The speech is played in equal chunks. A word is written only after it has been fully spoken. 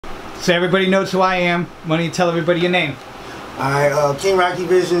So everybody knows who I am. Why don't you tell everybody your name? I King Rocky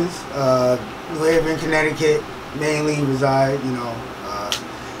Visions, New Haven, Connecticut, mainly reside, you know.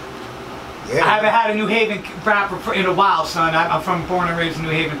 Yeah. I haven't had a New Haven rapper in a while, son. I'm born and raised in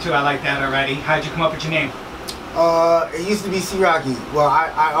New Haven too. I like that already. How'd you come up with your name? It used to be C Rocky. Well,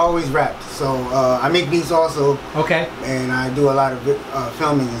 I always rapped, so I make beats also. Okay. And I do a lot of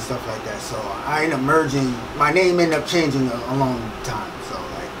filming and stuff like that. So I end up merging. My name ended up changing a long time. So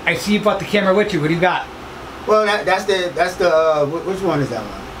like. I see you brought the camera with you. What do you got? Well, that's the which one is that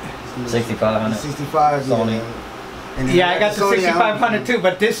one? 6500. 65. Sony. Yeah. And Yeah, I got the 6500 too,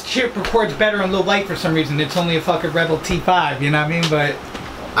 but this chip records better in low light for some reason. It's only a fucking Rebel T5, you know what I mean? But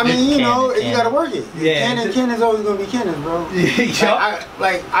I mean, you know, you gotta work it. Yeah. Canon's always gonna be Canon, bro. Yep.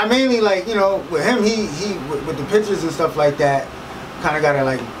 I mainly like, you know, with him, he with the pictures and stuff like that, kind of got it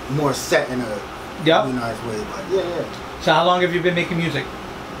like more set in a really nice way. But yeah. So how long have you been making music?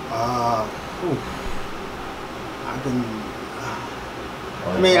 I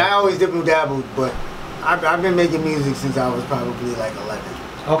mean, I always dibble dabbled, but I've been making music since I was probably like 11.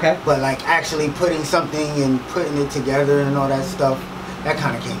 Okay. But like actually putting something and putting it together and all that stuff, that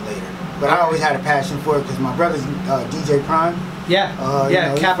kind of came later. But I always had a passion for it because my brother's DJ Prime. Yeah. Yeah.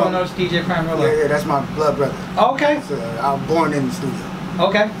 You know, Capo knows DJ Prime. Yeah, that's my blood brother. Okay. So I was born in the studio.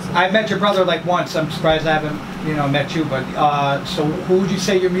 Okay. So I met your brother like once. I'm surprised I haven't, you know, met you. But so who would you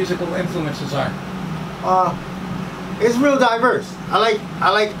say your musical influences are? It's real diverse. I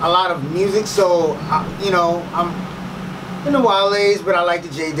like a lot of music. So you know, I'm in the Wale's, but I like the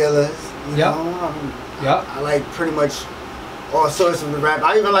J Dillas. You know, I like pretty much all sorts of the rap.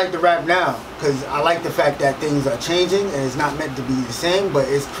 I even like the rap now because I like the fact that things are changing and it's not meant to be the same, but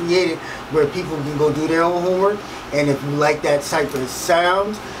it's created where people can go do their own homework. And if you like that type of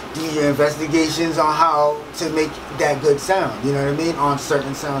sound, do your investigations on how to make that good sound. You know what I mean? On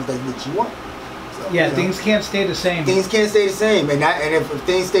certain sounds that you want. So, yeah, you know, things can't stay the same. Things can't stay the same, and if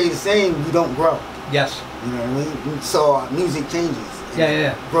things stay the same, you don't grow. Yes. You know what I mean? So music changes.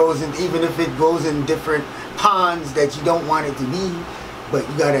 Yeah. Grows, and even if it grows in different ponds that you don't want it to be, but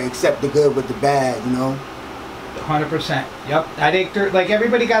you gotta accept the good with the bad, you know. 100%. Yep. I think like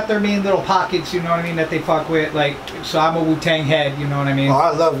everybody got their main little pockets, you know what I mean, that they fuck with. Like, so I'm a Wu-Tang head, you know what I mean. Oh,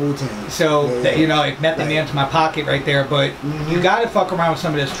 I love Wu-Tang. So you know, it met the man's my pocket right there. But you gotta fuck around with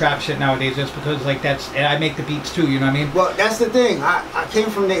some of this trap shit nowadays, just because like and I make the beats too, you know what I mean. Well, that's the thing. I came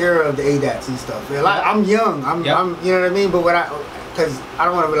from the era of the ADATs and stuff. I'm young. I'm you know what I mean. But because I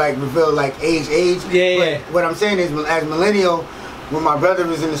don't want to like reveal like age. Yeah. What I'm saying is, as millennial, when my brother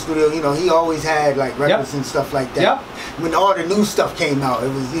was in the studio, you know, he always had like records and stuff like that. When all the new stuff came out, it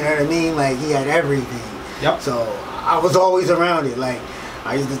was, you know what I mean, like he had everything. So I was always around it. Like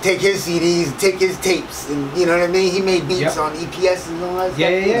I used to take his CDs, take his tapes, and you know what I mean. He made beats on EPS and all that stuff.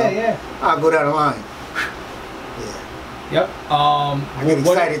 Yeah. I'll go down the line. I get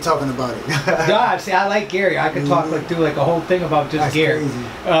excited talking about it. God, see, I like Gary. I could talk do like a whole thing about just Gary.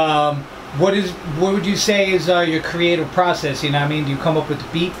 Crazy. What would you say is your creative process? You know what I mean? Do you come up with the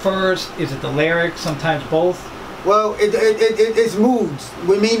beat first? Is it the lyrics? Sometimes both? Well, it's moods.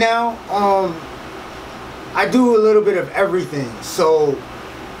 With me now, I do a little bit of everything. So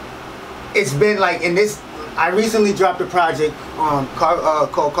it's been like I recently dropped a project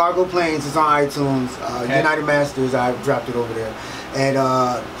called Cargo Planes. It's on iTunes. United Masters, I dropped it over there. And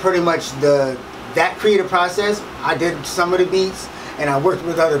pretty much that creative process, I did some of the beats and I worked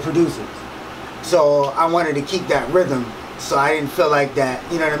with other producers. So I wanted to keep that rhythm. So I didn't feel like that,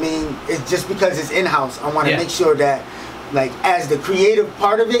 you know what I mean? It's just because it's in-house. I want to make sure that, like, as the creative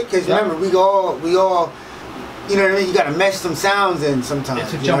part of it, because remember, we all, you know what I mean? You got to mesh some sounds in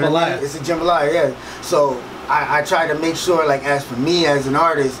sometimes. It's a jambalaya. It's a jambalaya, yeah. So I try to make sure, like, as for me as an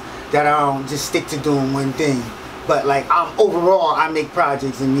artist, that I don't just stick to doing one thing. But, like, overall, I make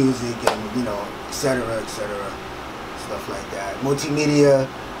projects and music and, you know, et cetera, stuff like that. Multimedia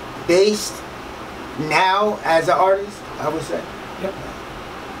based now as an artist, I would say.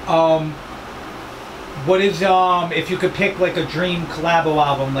 What is if you could pick like a dream collabo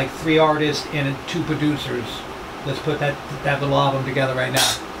album, like 3 artists and 2 producers? Let's put that little album together right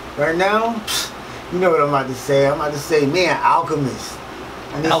now. Right now, you know what I'm about to say. I'm about to say, man, Alchemist.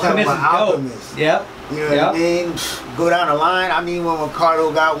 Alchemist. Yep. You know what I mean? Go down the line. I need one with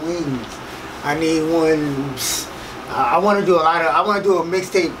Cardo Got Wings. I need one. I want to do I want to do a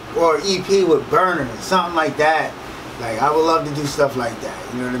mixtape or EP with Burner, something like that. Like I would love to do stuff like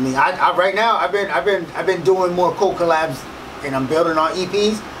that. You know what I mean? Right now I've been doing more co-collabs, and I'm building on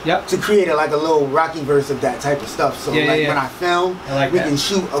EPs to create a little Rocky verse of that type of stuff. So when I film, we can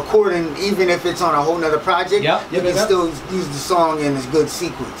shoot according, even if it's on a whole nother project. We can still use the song in a good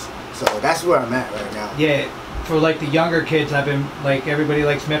sequence. So that's where I'm at right now. Yeah. For like the younger kids, I've been like everybody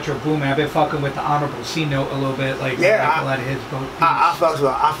likes Metro Boomin. I've been fucking with the Honorable C Note a little bit, like, yeah, like a lot of his beats. I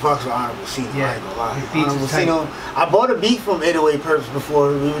fucks with Honorable C Note. Yeah, I ain't gonna lie. his beats Honorable is C tight. Note. I bought a beat from 808 Perps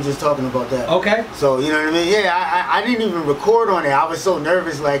before. We were just talking about that. Okay. So you know what I mean? Yeah, I didn't even record on it. I was so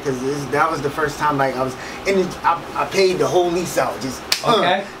nervous, like, cause that was the first time, like, I was in. I paid the whole lease out. Just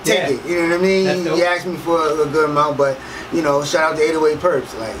okay. Take it. You know what I mean? That's dope. He asked me for a good amount, but you know, shout out to 808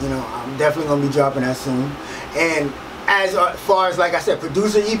 Perps. Like, you know, I'm definitely gonna be dropping that soon. And as far as, like I said,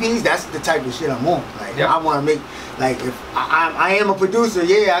 producer EPs, that's the type of shit I'm on. Like, yep. I want to make, like, if I am a producer,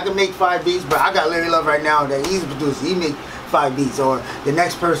 yeah, I can make 5 beats, but I got Larry Love right now that he's a producer. He make 5 beats, or the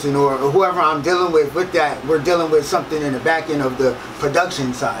next person, or whoever I'm dealing with that, we're dealing with something in the back end of the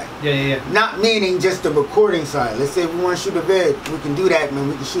production side. Yeah. Not meaning just the recording side. Let's say we want to shoot a vid, we can do that, man.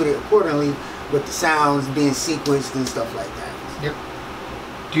 We can shoot it accordingly with the sounds being sequenced and stuff like that. Yep.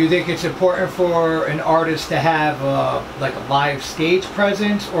 Do you think it's important for an artist to have like a live stage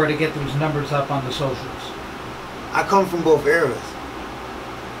presence, or to get those numbers up on the socials? I come from both eras.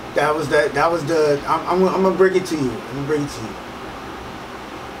 That was the. I'm gonna bring it to you.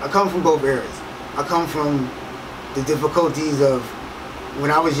 I come from both eras. I come from the difficulties of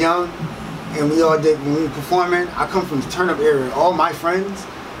when I was young, and when we were performing. I come from the turn up era. All my friends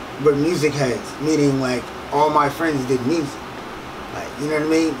were music heads, meaning like all my friends did music. Like, you know what I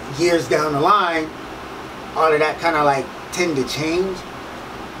mean? Years down the line, all of that kind of like tend to change.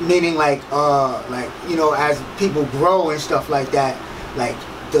 Meaning like you know, as people grow and stuff like that, like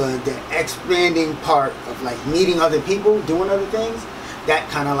the expanding part of like meeting other people, doing other things, that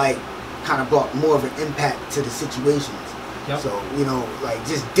kind of brought more of an impact to the situations. Yep. So, you know, like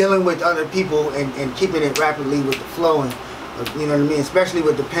just dealing with other people and keeping it rapidly with the flow and, you know what I mean, especially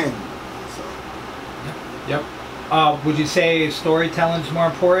with the pen. So. Yep. Would you say storytelling's more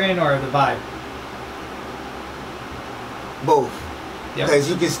important, or the vibe? Both. Yep. Because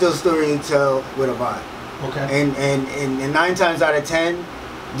you can still story tell with a vibe. Okay. And 9 times out of 10,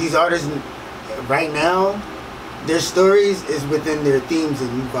 these artists right now, their stories is within their themes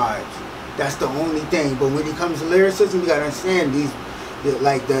and vibes. That's the only thing. But when it comes to lyricism, you gotta understand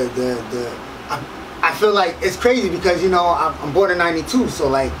I feel like it's crazy because, you know, I'm born in '92, so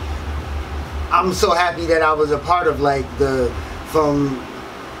like I'm so happy that I was a part of like from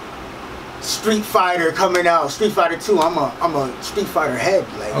Street Fighter coming out, Street Fighter 2. I'm a Street Fighter head,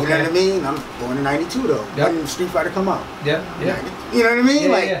 like, you know what I mean? I'm born in '92 though. Yep. When did Street Fighter come out? Yeah. You know what I mean? Yeah,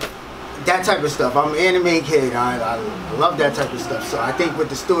 like yeah. That type of stuff. I'm an anime kid. I love that type of stuff. So I think with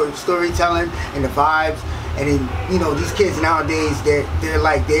the storytelling and the vibes, and then, you know, these kids nowadays, they're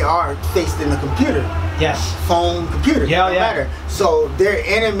like, they are faced in the computer. Yes. Phone, computer. Yeah, no matter. So their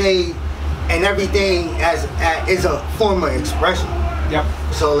anime and everything is a form of expression. Yep.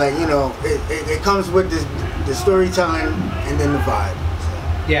 So like, you know, it comes with the storytelling and then the vibe.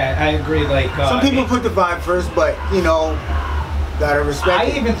 So. Yeah, I agree. Like Some people put the vibe first, but you know, gotta respect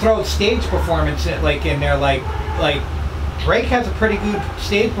it. I even throw stage performance in there, like Drake has a pretty good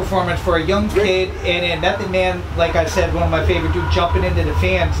stage performance for a young kid, and Method Man, like I said, one of my favorite dudes, jumping into the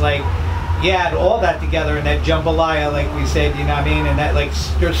fans, like, yeah, and all that together in that jambalaya, like we said, you know what I mean, and that, like,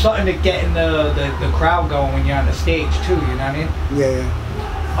 there's something to getting the crowd going when you're on the stage too, you know what I mean? Yeah.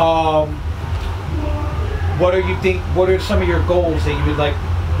 What are some of your goals that you would like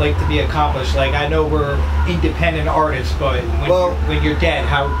to be accomplished? Like, I know we're independent artists, but when you're dead,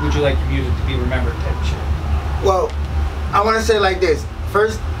 how would you like your music to be remembered, type of shit? Well, I want to say like this.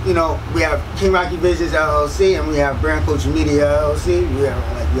 First, you know, we have King Rocky Visions LLC, and we have Brand Culture Media LLC. We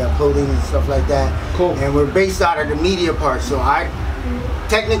have clothing and stuff like that. Cool. And we're based out of the media part. So I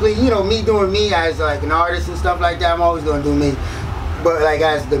technically, you know, me doing me as like an artist and stuff like that, I'm always gonna do me. But like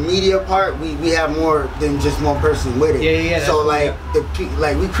as the media part, we have more than just one person with it. Yeah. So like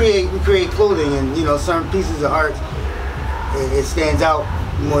we create clothing, and you know, certain pieces of art, it stands out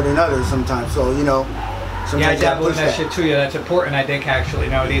more than others sometimes. So you know. Yeah, I dabble in that shit too. Yeah, that's important, I think, actually,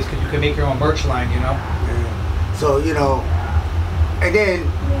 nowadays, because you can make your own merch line, you know? Yeah. So, you know, and then,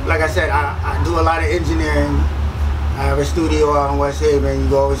 like I said, I do a lot of engineering. I have a studio out in West Haven. You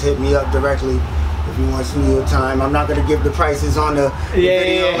can always hit me up directly if you want studio time. I'm not going to give the prices on the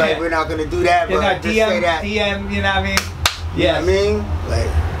video. Like, we're not going to do that, but just say that. DM, you know what I mean? You know what I mean? Like,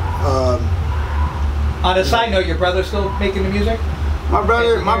 on a side note, your brother's still making the music? My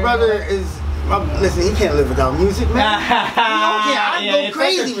brother is... Listen, he can't live without music, man. I go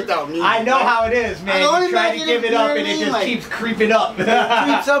crazy without music. I know how it is, man. You try to give it up, and it just keeps creeping up. It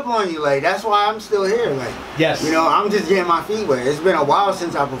creeps up on you, like, that's why I'm still here, like. Yes. You know, I'm just getting my feet wet. It's been a while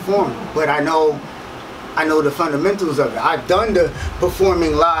since I performed, but I know I know the fundamentals of it. I've done the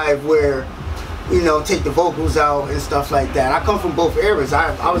performing live where, you know, take the vocals out and stuff like that. I come from both eras.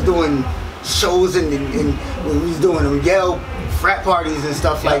 I was doing shows and we was doing them Yale frat parties and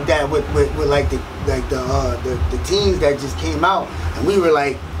stuff like that with like the teens that just came out, and we were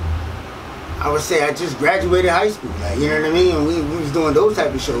like, I would say I just graduated high school, like, you know what I mean? And we was doing those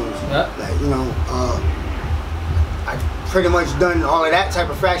type of shows. Like, you know, I pretty much done all of that type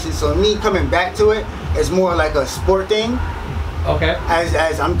of fraction. So me coming back to it is more like a sport thing. Okay.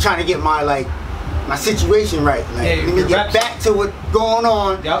 As I'm trying to get my situation right. Like, let me get back to what's going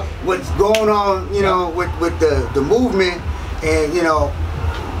on. What's going on, you know, with the movement, and you know,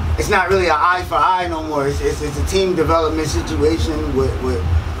 it's not really an eye for eye no more. It's a team development situation with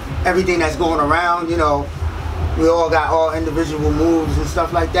everything that's going around. You know, we all got all individual moves and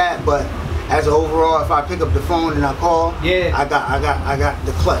stuff like that, but as an overall, if I pick up the phone and I call, I got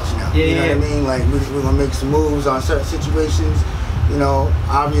the clutch now. You know what I mean? Like, we're gonna make some moves on certain situations. You know,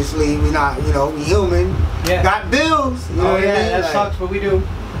 obviously we not, you know, we human. Got bills. You know what I mean? That like, sucks, but we do.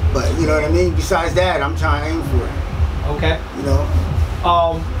 But you know what I mean? Besides that, I'm trying to aim for it. Okay. You know.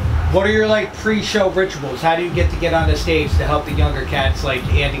 What are your like pre-show rituals? How do you get on the stage to help the younger cats, like,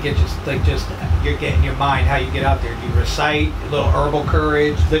 and to get just you're getting your mind how you get out there? Do you recite a little herbal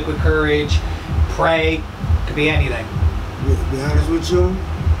courage, liquid courage, pray? Could be anything. To be honest with you,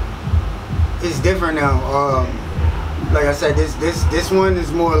 it's different now. Like I said, this one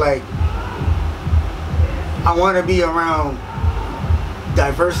is more like I want to be around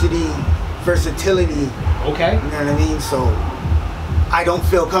diversity, versatility. Okay. You know what I mean? So I don't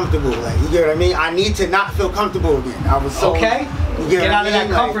feel comfortable. Like, you get what I mean? I need to not feel comfortable again. I was so you get out of that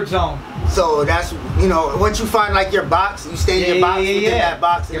comfort zone. So that's, you know, once you find like your box, you stay in your box within that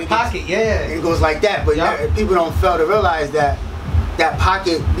box, and your pocket, and it goes like that. But people don't fail to realize that that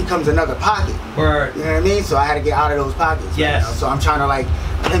pocket becomes another pocket. Word. You know what I mean? So I had to get out of those pockets. Yes. Right now. So I'm trying to like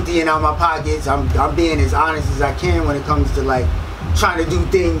emptying out my pockets. I'm being as honest as I can when it comes to like trying to do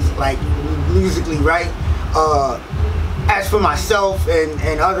things like musically right. As for myself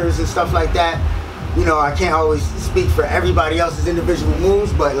and others and stuff like that, you know, I can't always speak for everybody else's individual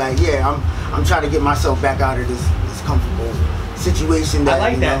moves, but like, I'm trying to get myself back out of this comfortable situation that,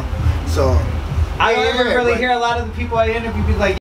 I like that. So I don't ever really hear a lot of the people I interview be like,